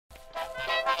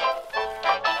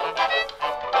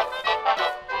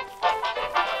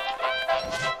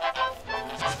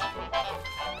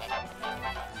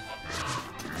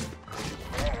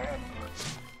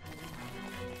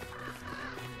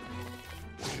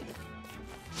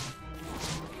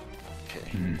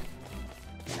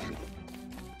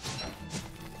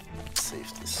Let's see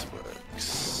if this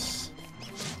works.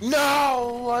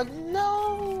 No!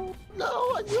 No!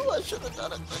 No! I knew I should have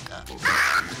done it quicker.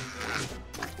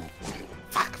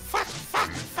 Fuck! Fuck!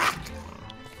 Fuck! Fuck!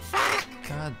 Fuck!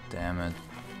 God damn it.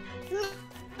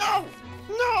 No!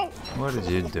 No! What did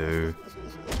you do?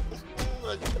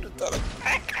 I should have done it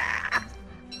quicker.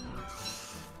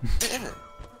 Damn it.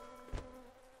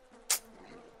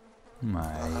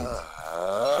 Mate.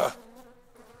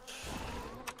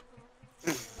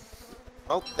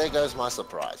 Oh, there goes my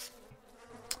surprise.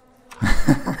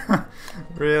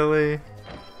 Really?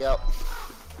 Yep.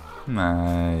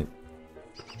 Mate.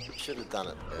 Should have done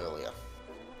it earlier.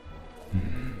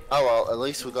 Oh well, at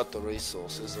least we got the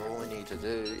resources. All we need to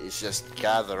do is just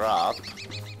gather up.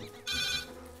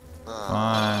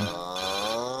 Fine.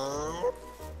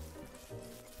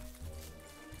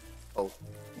 Oh.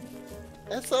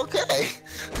 That's okay.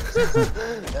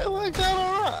 That worked out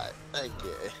alright. Thank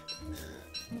you.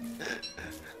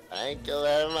 Thank you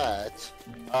very much.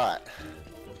 Alright.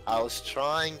 I was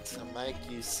trying to make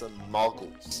you some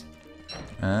moggles.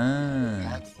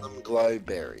 Had some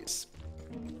glowberries.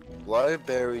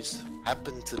 Glowberries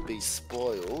happen to be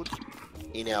spoiled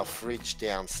in our fridge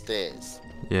downstairs.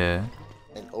 Yeah.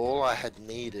 And all I had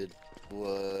needed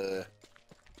were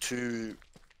 2,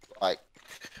 like,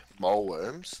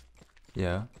 moleworms.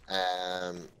 Yeah.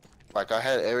 Like, I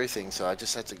had everything, so I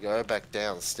just had to go back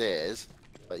downstairs.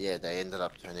 But yeah, they ended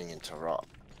up turning into rot.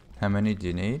 How many do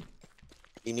you need?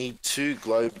 You need 2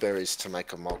 glowberries to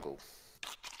make a moggle.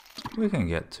 We can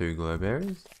get 2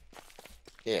 glowberries.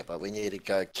 Yeah, but we need to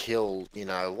go kill, you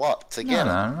know what, to No, get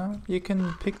them. no. You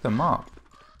can pick them up.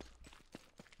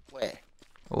 Where?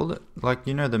 All the, like,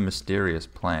 you know the mysterious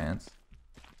plants?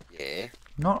 Yeah.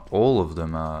 Not all of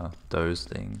them are those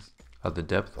things. Are the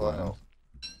depth Well, worms.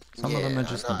 Some of them are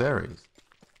just the berries.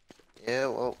 Yeah,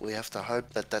 well, we have to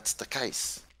hope that that's the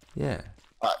case. Yeah.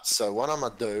 Right, so what I'm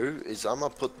gonna do is I'm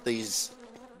gonna put these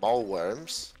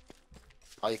moleworms.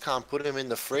 Oh, you can't put them in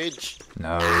the fridge?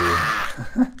 No.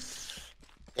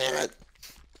 Damn it.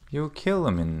 You'll kill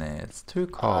them in there. It's too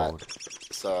cold.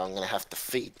 So I'm gonna have to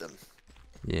feed them.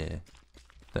 Yeah.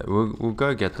 We'll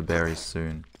go get the berries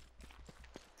soon.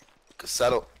 Cause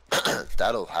that'll,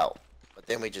 that'll help. But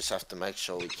then we just have to make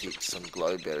sure we keep some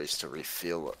glowberries to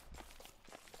refill it.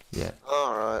 Yeah.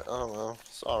 Alright, oh well.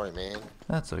 Sorry, man.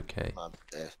 That's okay. My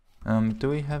bad. Do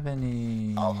we have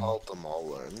any... I'll hold the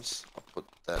moleworms. I'll put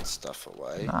that stuff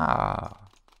away. Nah.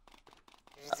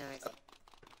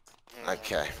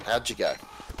 Okay, how'd you go?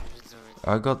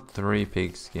 I got 3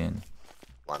 pigskin.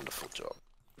 Wonderful job.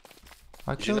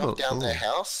 I Did you killed knock down ooh. their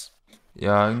house?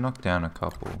 Yeah, I knocked down a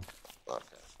couple. Okay.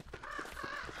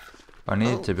 I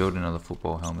needed to build another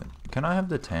football helmet. Can I have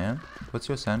the tan? What's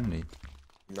your sanity?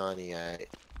 98.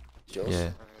 Yours?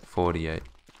 Yeah, 48.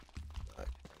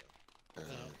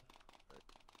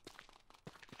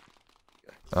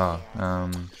 Oh,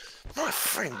 My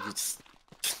friend, you just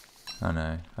I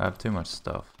know. I have too much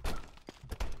stuff.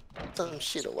 some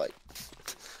shit away.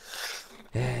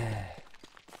 Yeah.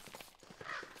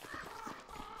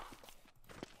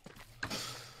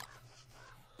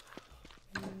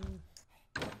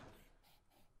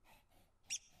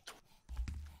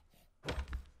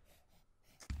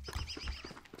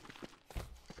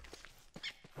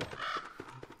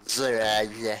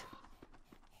 Zeraya.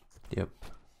 Yep.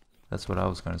 That's what I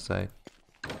was gonna say.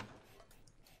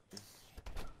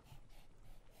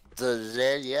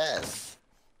 Yes.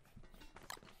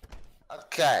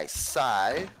 Okay,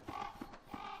 so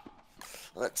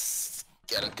let's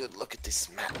get a good look at this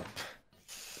map.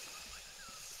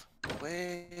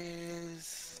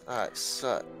 Where's... Alright,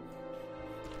 so...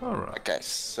 Alright. Okay,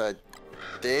 so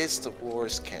there's the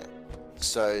Warriors camp.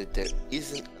 So there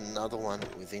isn't another one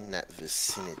within that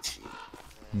vicinity.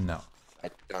 No.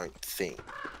 I don't think.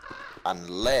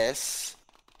 Unless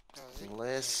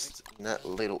in that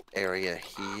little area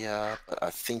here, but I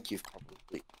think you've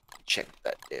probably checked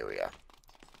that area.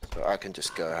 So I can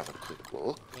just go have a quick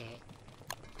look.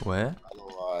 Where?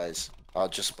 Otherwise, oh,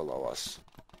 just below us.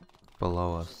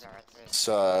 Below us.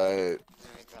 So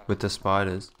With the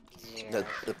spiders. the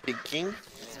Big King.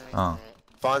 Oh.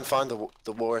 Find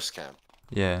the Warriors camp.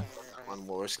 Yeah. One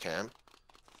Warriors camp.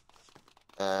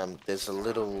 There's a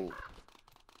little.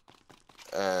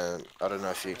 I don't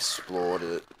know if you explored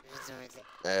it.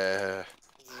 I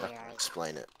can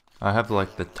explain it. I have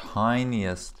like the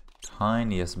tiniest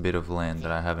bit of land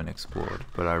that I haven't explored,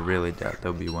 but I really doubt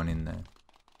there'll be one in there.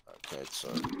 Okay, so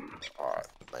alright,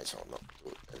 may as well not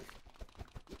do it then.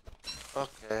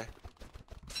 Okay.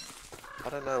 I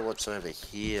don't know what's over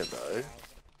here though.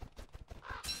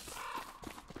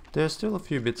 There's still a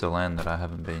few bits of land that I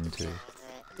haven't been to.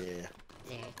 Yeah.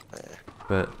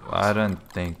 But I don't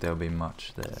think there'll be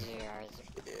much there. Yeah.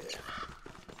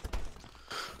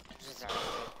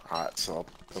 Alright, so I'll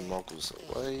put the moggles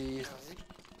away.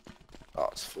 Oh,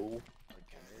 it's full.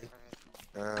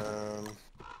 Okay.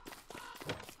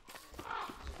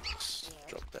 Just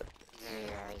drop that.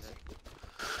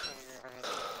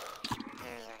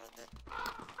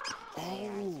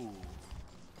 Oh.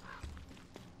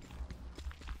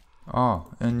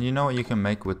 Oh, and you know what you can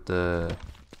make with the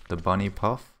bunny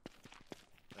puff?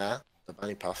 Huh? The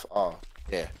bunny puff? Oh,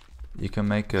 yeah. You can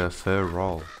make a fur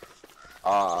roll.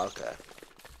 Oh, okay.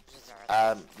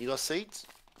 You got seeds?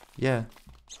 Yeah.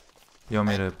 You want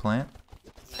me to plant?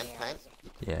 And plant?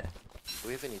 Yeah. Do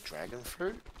we have any dragon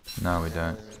fruit? No, we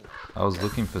don't. I was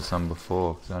looking for some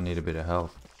before, because I need a bit of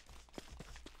health.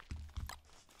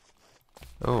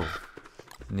 Oh.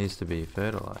 It needs to be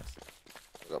fertilized.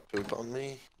 Got poop on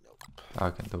me? Nope. I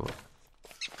can do it.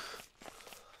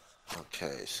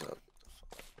 Okay, so...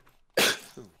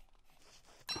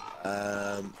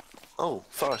 oh,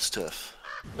 forest turf.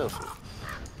 Beautiful.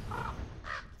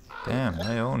 Damn,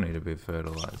 they all need to be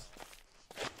fertilized.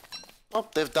 Oh,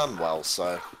 they've done well,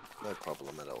 so no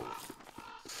problem at all.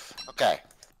 Okay.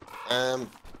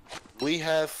 We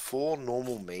have 4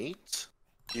 normal meat.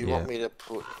 Do you want me to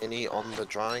put any on the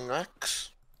drying racks?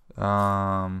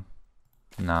 Nah,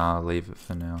 I'll leave it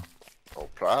for now. No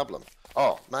problem.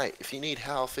 Oh, mate, if you need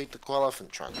help, I'll feed the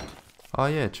elephant trunk. Oh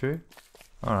yeah, true.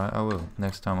 Alright, I will.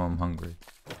 Next time I'm hungry.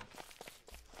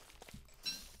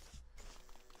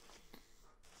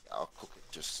 I'll cook it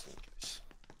just in case.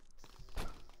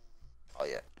 Oh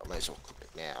yeah, I may as well cook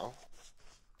it now.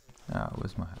 Ah,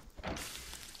 where's my hat?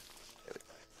 There we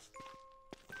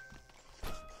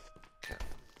go. Okay.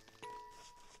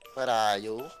 Where are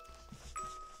you?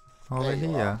 Over There you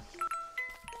here. are.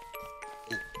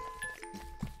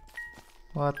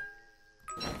 What?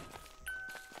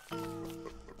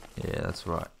 Yeah, that's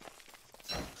right.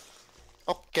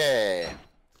 Okay.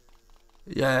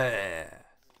 Yeah.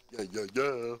 Yeah.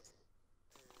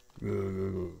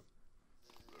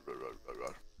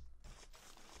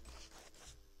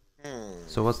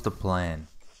 So what's the plan?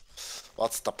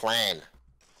 What's the plan?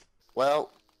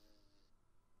 Well,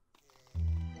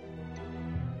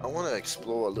 I want to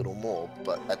explore a little more,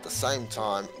 but at the same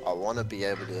time, I want to be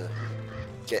able to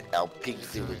get our pig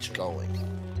village going.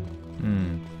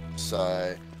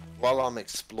 So, while I'm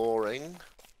exploring,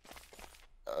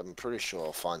 I'm pretty sure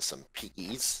I'll find some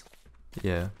piggies.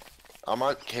 Yeah. I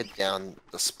might head down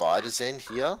the spider's end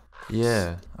here.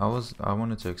 Yeah, I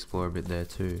wanted to explore a bit there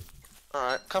too.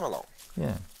 Alright, come along.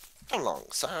 Yeah. Come along,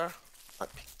 sir. I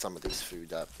picked some of this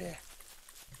food up. Yeah.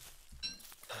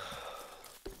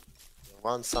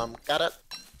 Want some? Got it?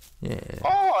 Yeah.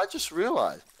 Oh, I just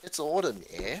realized. It's autumn,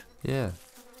 yeah? Yeah.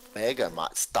 Beggar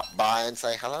might stop by and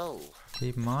say hello.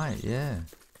 He might, yeah.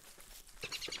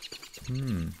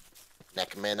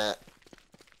 Next minute.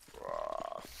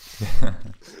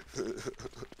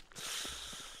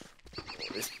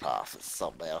 This path is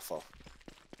so beautiful.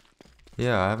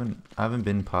 Yeah, I haven't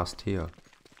been past here.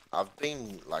 I've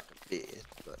been like a bit,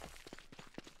 but...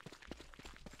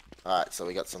 Alright, so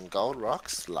we got some gold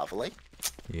rocks. Lovely.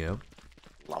 Yep.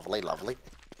 Lovely.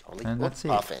 And that's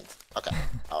it. Half end. Okay.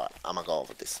 Alright, I'm gonna go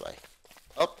over this way.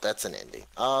 Oh, that's an ending.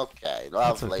 Okay,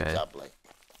 lovely, okay. jubbly.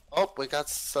 Oh, we got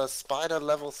spider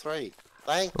level 3.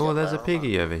 Thank you. Oh, there's a very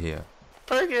piggy over here.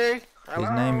 much. Piggy! His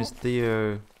name is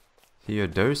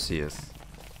Theodosius.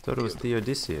 Thought it was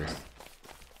Theodosius.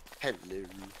 Hello. Do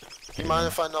you mind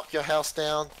if I knock your house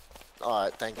down?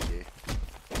 Alright, thank you.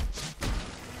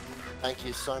 Thank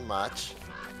you so much.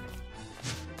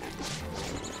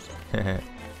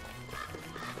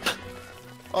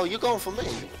 Oh, you're going for me?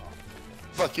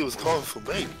 Fuck, you was going for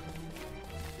me.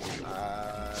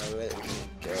 Let me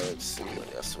go see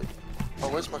what else we... Oh,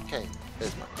 where's my cane?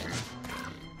 There's my cane.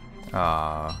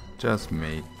 Ah, just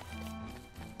me.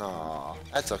 Aw,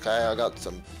 that's okay, I got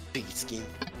some piggy skin.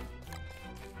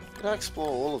 Did I explore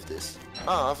all of this?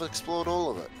 Oh, I've explored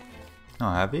all of it.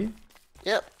 Oh, have you?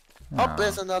 Yep. Oh. Up,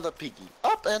 there's another piggy.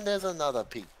 Up, and there's another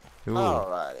pig. Ooh,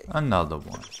 Alrighty. another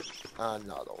one.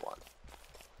 Another one.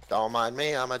 Don't mind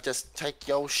me, I'ma just take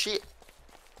your shit.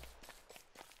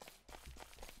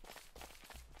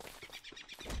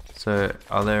 So,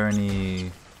 are there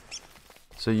any...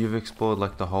 So you've explored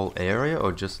like the whole area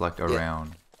or just like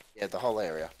around? Yeah, the whole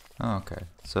area. Oh, okay.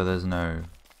 So there's no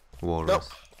walrus.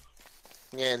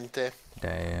 Nope. Niente.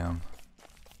 Damn.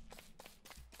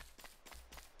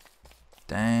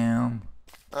 Damn.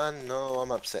 I know,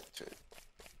 I'm upset too.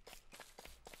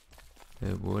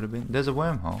 It would have been. There's a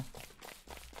wormhole.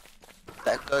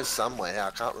 That goes somewhere.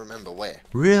 I can't remember where.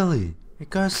 Really? It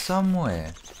goes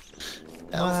somewhere.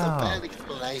 That was a Wow. bad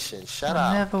explanation. Shut I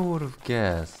up. never would have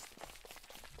guessed.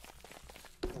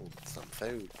 Some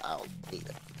food. I'll eat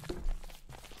it.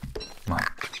 Come on.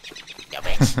 You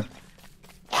bitch.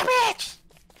 You bitch.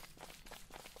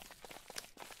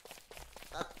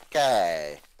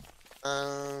 Okay.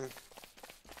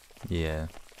 Yeah.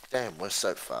 Damn, we're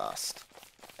so fast.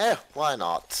 Eh, why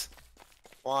not?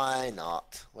 Why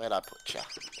not? Where'd I put ya?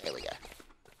 There we go.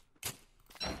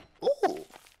 Ooh!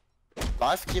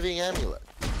 Life-giving amulet.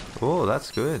 Oh,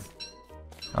 that's good.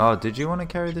 Oh, did you want to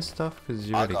carry this stuff? Because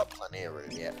you I already... got plenty of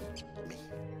room, yeah. Me.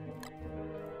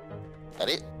 That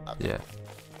it? Okay. Yeah.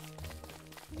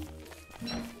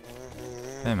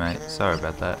 Hey, mate. Sorry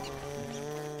about that.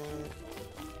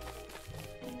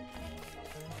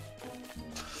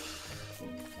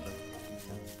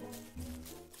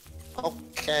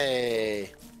 Okay.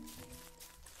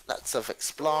 Lots of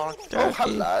exploring. Oh, Turkey.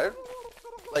 hello.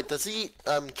 Wait, does he eat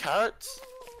carrots?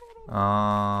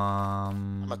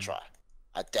 I'm gonna try.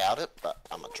 I doubt it, but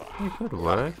I'm gonna try. It could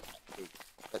work.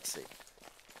 Let's see.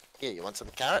 Here, you want some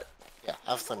carrot? Yeah,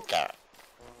 have some carrot.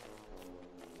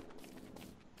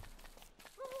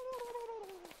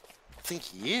 I think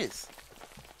he is.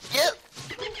 Yep.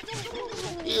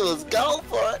 He was going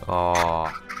for it. Oh.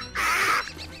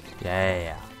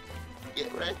 Yeah.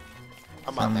 Get ready.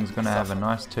 I might Someone's make gonna have a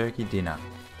myself nice turkey dinner.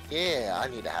 Yeah, I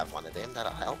need to have one of them.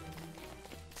 That'll help.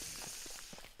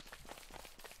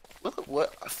 Will it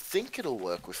work? I think it'll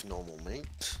work with normal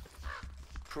meat.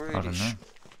 Pretty I don't know.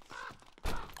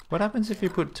 sure. What happens if you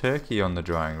put turkey on the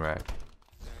drying rack?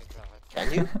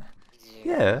 Can you?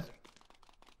 Yeah.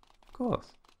 Of course.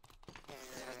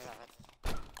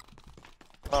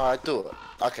 Alright, do it.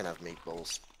 I can have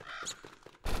meatballs.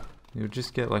 You'll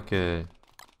just get like a...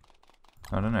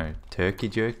 I don't know. Turkey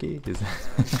jerky? Is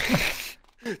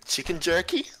that... Chicken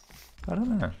jerky? I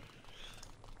don't know.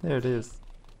 There it is.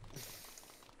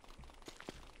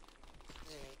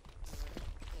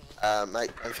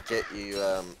 Mate, don't forget you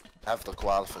have the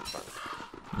koala in front.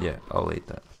 Yeah, I'll eat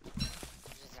that.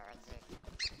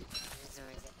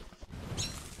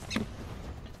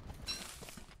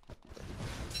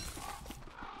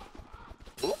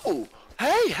 Ooh!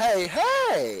 Hey, hey,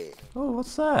 hey! Oh,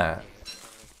 what's that?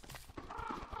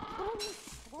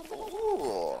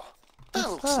 Ooh! That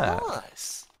What's looks that?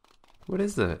 nice. What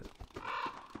is it?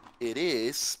 It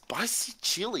is spicy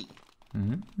chili.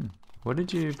 What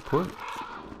did you put?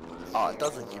 Oh, it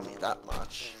doesn't give me that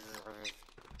much.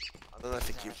 I don't know if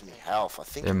it gives me health. I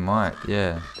think It might,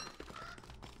 yeah.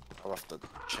 I'll have to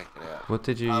check it out. What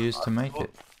did you use to make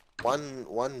it?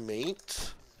 One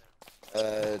meat,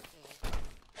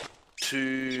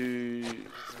 2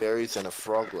 berries and a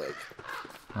frog leg.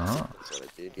 Oh, That's what I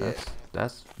did, yeah.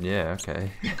 yeah,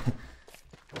 okay.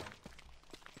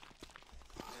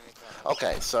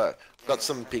 Okay, so got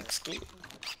some pig skin.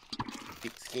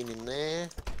 Pig skin in there.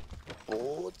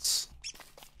 Boards.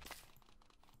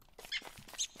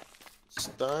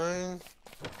 Stone.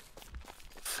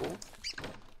 Full.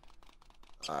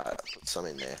 Alright, put some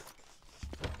in there.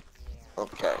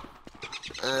 Okay.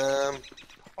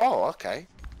 Oh, okay.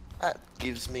 That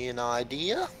gives me an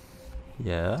idea.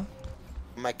 Yeah?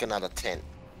 Make another tent.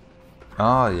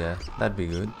 Oh, yeah, that'd be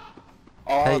good.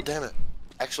 Oh, Hey. damn it.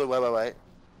 Actually, wait.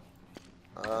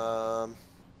 Or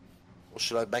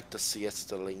should I make the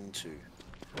siesta lean-to?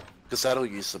 Because that'll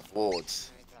use the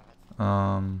boards.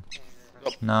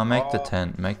 No, make the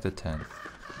tent, make the tent.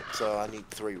 So I need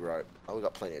 3 rope. Oh, we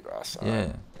got plenty of grass.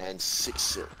 Yeah. And 6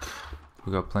 silk.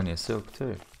 We got plenty of silk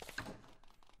too.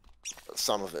 But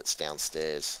some of it's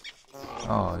downstairs.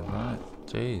 Oh, right.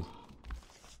 Jeez.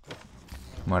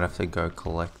 Might have to go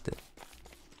collect it.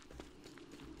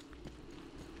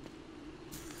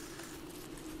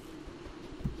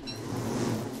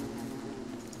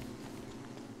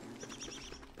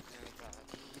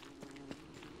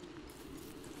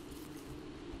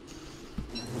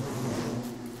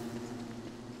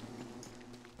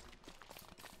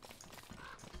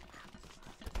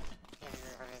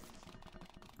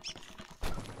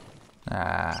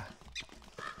 Ah.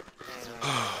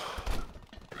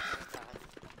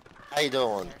 How you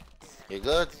doing? You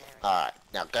good? Alright,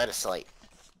 now go to sleep.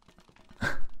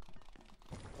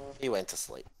 He went to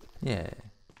sleep. Yeah.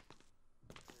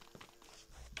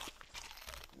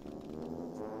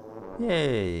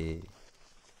 Yay.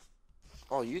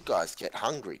 Oh, you guys get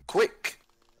hungry. Quick!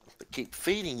 I have to keep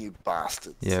feeding you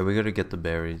bastards. Yeah, we gotta get the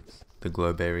berries. The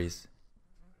glow berries.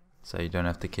 So you don't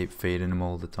have to keep feeding them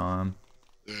all the time.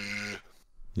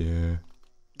 Yeah.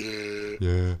 Yeah.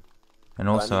 Yeah. And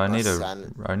also, I need my to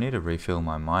son. refill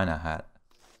my miner hat.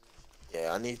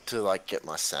 Yeah, I need to like get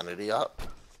my sanity up.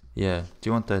 Yeah. Do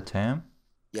you want the tam?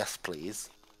 Yes, please.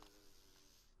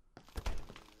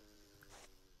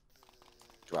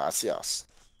 Gracias.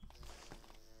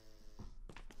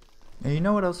 And you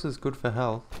know what else is good for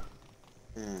health?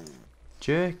 Hmm.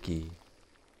 Jerky.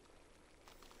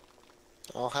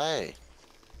 Oh, hey.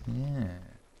 Yeah.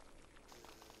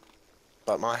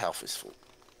 But my health is full.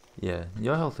 Yeah,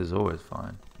 your health is always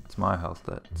fine. It's my health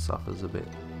that suffers a bit.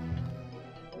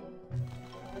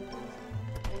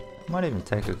 Might even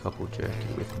take a couple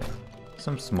jerky with me.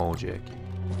 Some small jerky.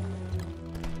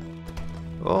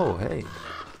 Oh, hey.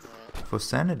 For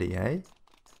sanity, eh?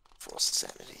 For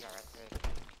sanity.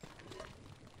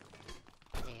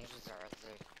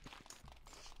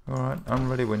 Alright, I'm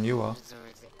ready when you are.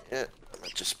 Yeah, I'm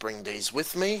gonna just bring these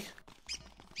with me.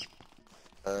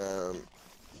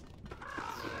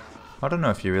 I don't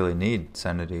know if you really need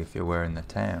sanity if you're wearing the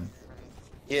tam.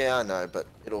 Yeah, I know, but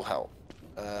it'll help.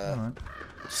 Alright.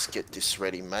 Just get this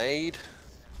ready made.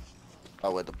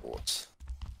 Oh, where the boards?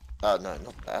 Oh, no,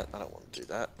 not that. I don't want to do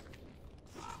that.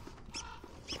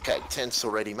 Okay, tent's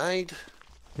already made.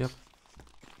 Yep.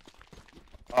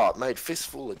 Oh, it made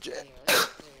fistful of jet.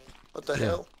 What the Yeah.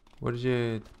 hell? What did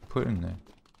you put in there?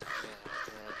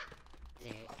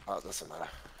 Oh, it doesn't matter.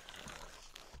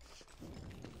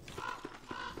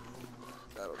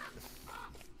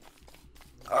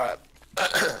 Alright.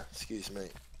 Excuse me.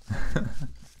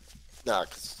 Nah,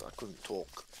 because I couldn't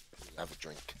talk. Have a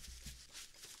drink.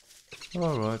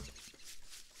 Alright.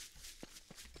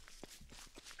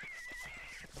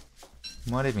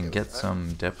 Might even get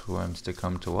some depth worms to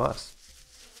come to us.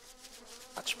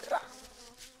 Much better.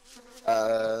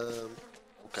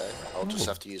 Okay. I'll just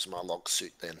have to use my log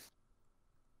suit then.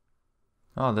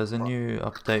 Oh, there's a new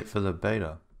update for the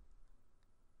beta.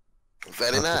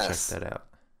 Very I'll have to nice. check that out.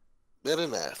 Very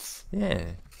nice.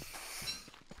 Yeah.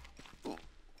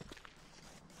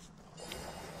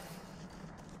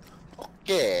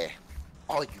 Okay.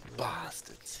 Oh, you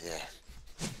bastards. Yeah.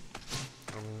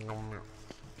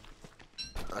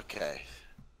 Okay.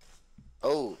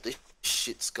 Oh, this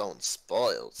shit's gone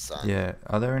spoiled, son. Yeah.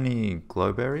 Are there any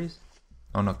glowberries?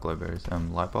 Oh, not glowberries.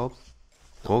 Light bulbs?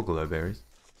 Or glowberries?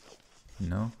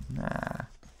 No? Nah.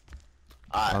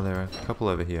 Oh, there are a couple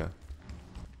over here.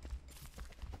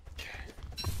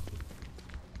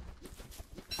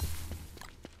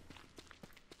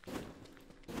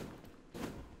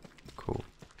 Cool.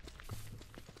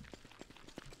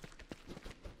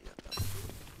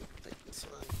 Take this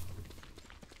one.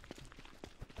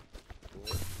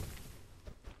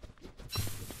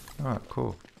 Alright,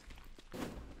 cool.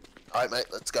 Alright, mate,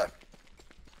 let's go.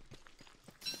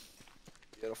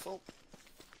 Beautiful.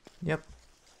 Yep.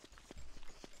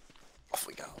 Off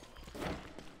we go.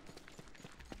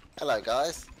 Hello,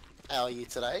 guys. How are you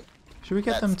today? Should we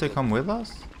get them to come with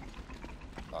us?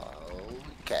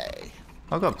 Okay.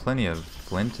 I've got plenty of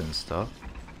flint and stuff.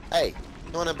 Hey,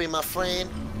 you wanna be my friend?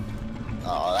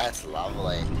 Oh, that's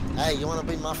lovely. Hey, you wanna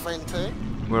be my friend too?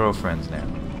 We're all friends now.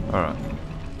 Alright.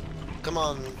 Come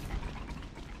on.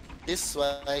 This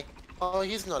way. Oh,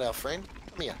 he's not our friend.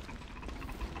 Come here.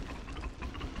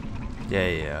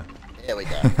 Yeah. There we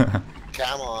go.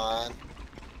 Come on.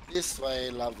 This way,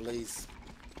 lovelies.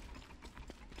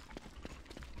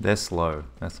 They're slow.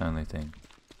 That's the only thing.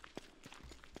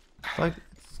 Like,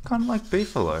 it's kind of like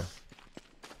beefalo.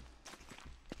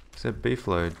 Except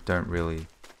beefalo don't really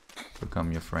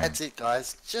become your friend. That's it,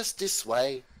 guys. Just this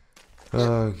way.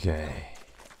 Okay.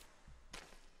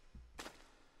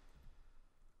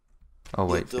 I'll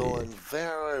wait for You're you. doing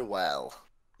very well.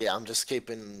 Yeah, I'm just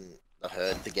keeping the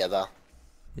herd together.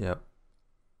 Yep.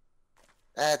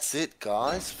 That's it,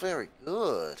 guys. Very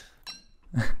good.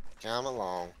 Come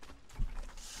along.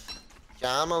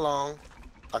 Come along.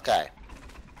 Okay.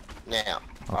 Now,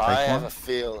 I have a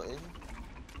feeling.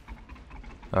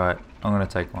 Alright, I'm gonna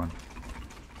take one.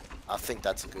 I think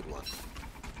that's a good one.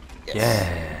 Yes.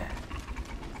 Yeah.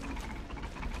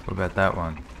 What about that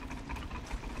one?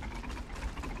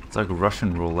 It's like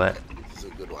Russian roulette. This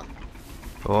is a good one.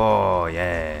 Oh,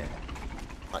 yeah.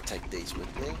 Might take these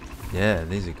with me. Yeah,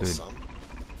 these are Or good. some.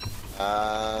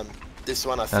 This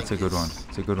one I think That's a good one.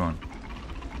 It's a good one.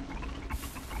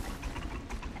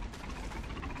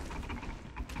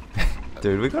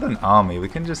 Dude, we got an army. We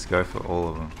can just go for all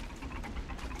of them.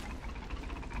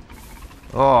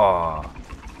 Oh.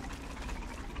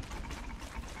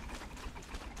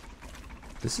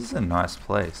 This is a nice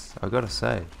place, I gotta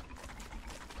say.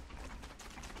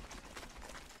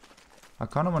 I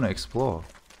kind of want to explore.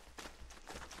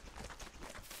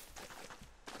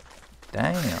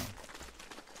 Damn.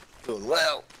 Doing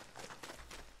well.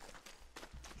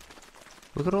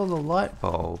 Look at all the light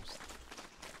bulbs.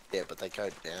 Yeah, but they go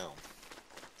down.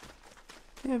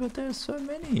 Yeah, but there's so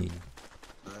many.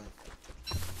 No.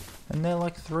 And they're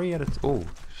like 3 at a oh,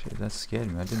 shit, that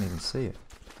scared me. I didn't even see it.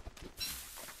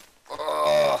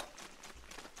 Oh!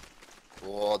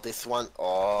 Oh, this one.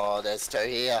 Oh, there's 2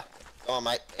 here. Come on,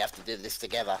 mate. We have to do this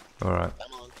together. Alright,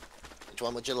 Come on. Which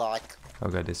one would you like?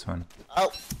 I'll go this one.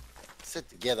 Oh! Sit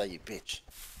together, you bitch.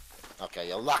 Okay,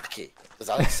 you're lucky. Because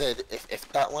I said if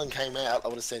that one came out, I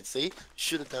would have said, see,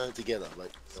 should have done it together. But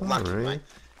you're lucky, Sorry. mate.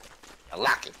 You're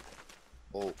lucky.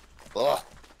 Oh. Oh.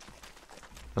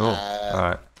 Oh,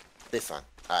 alright. This one.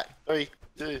 Alright. 3,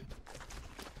 2.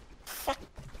 Fuck.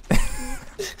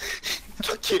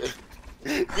 Fuck you.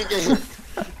 You get him.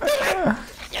 You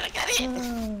gotta get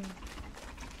it.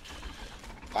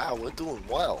 Wow, we're doing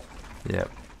well. Yep.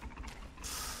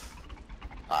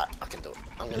 Alright, I can do it.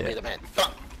 I'm gonna Yeah. be the man.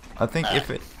 I think if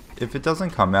it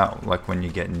doesn't come out, like when you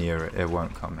get near it, it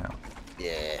won't come out.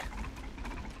 Yeah.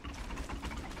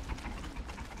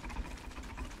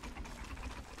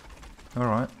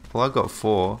 Alright. Well, I got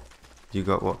 4. You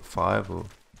got what, 5 or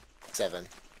 7.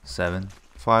 7?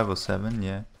 5 or 7,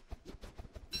 yeah.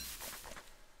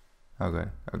 Okay,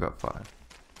 I got 5.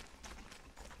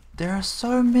 There are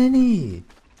so many!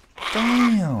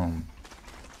 Damn!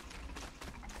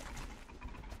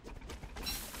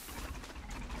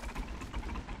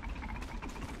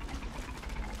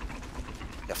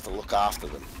 You have to look after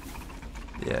them.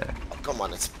 Yeah. Oh, come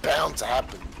on, it's bound to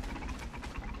happen.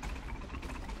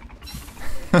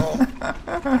 Oh.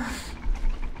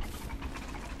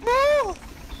 No.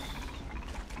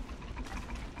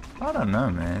 I don't know,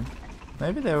 man.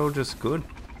 Maybe they're all just good.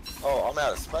 Oh, I'm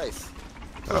out of space.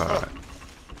 Alright.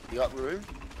 You got room?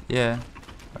 Yeah.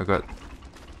 I got...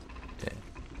 Yeah.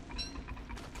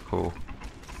 Cool.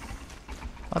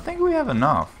 I think we have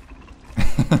enough.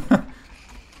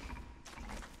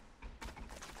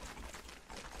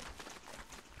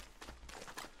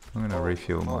 I'm gonna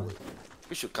refuel mine.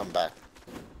 We should come back.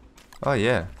 Oh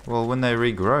yeah. Well, when they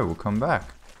regrow, we'll come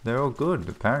back. They're all good,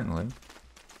 apparently.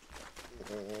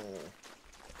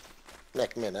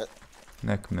 Next minute.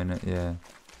 Next minute, yeah.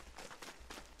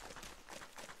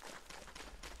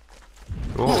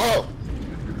 Oh, Whoa!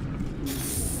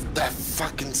 That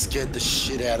fucking scared the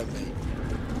shit out of me.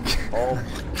 Oh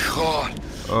my god.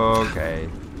 okay.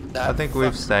 I think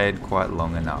we've stayed quite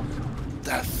long enough.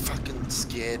 That fucking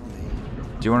scared me.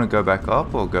 Do you want to go back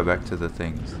up or go back to the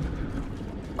things?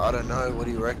 I don't know, what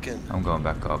do you reckon? I'm going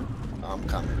back up. I'm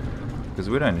coming. Because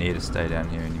we don't need to stay down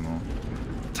here anymore.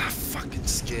 That fucking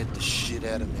scared the shit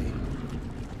out of me.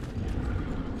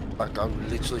 Like, I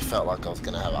literally felt like I was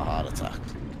gonna have a heart attack.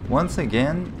 Once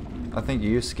again, I think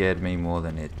you scared me more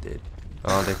than it did.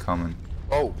 Oh, they're coming.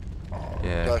 Oh!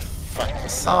 Yeah. Go fuck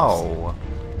yourself. Oh!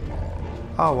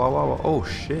 Oh, wow, wow, wow. Oh,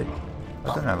 shit. I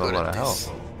don't I'm have a good lot at of this.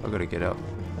 health. I gotta get up.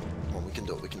 Come on, we can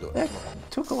do it, we can do it. That Come on.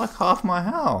 took like half my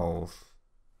health.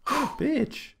 What a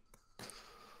bitch.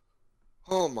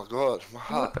 Oh my god, my What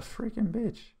heart. a freaking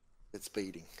bitch. It's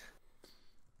beating.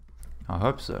 I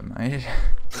hope so, mate.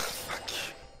 Fuck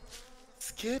you.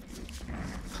 Scared me.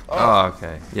 Oh,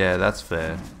 okay. Yeah, that's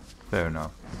fair. Fair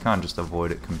enough. You can't just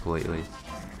avoid it completely.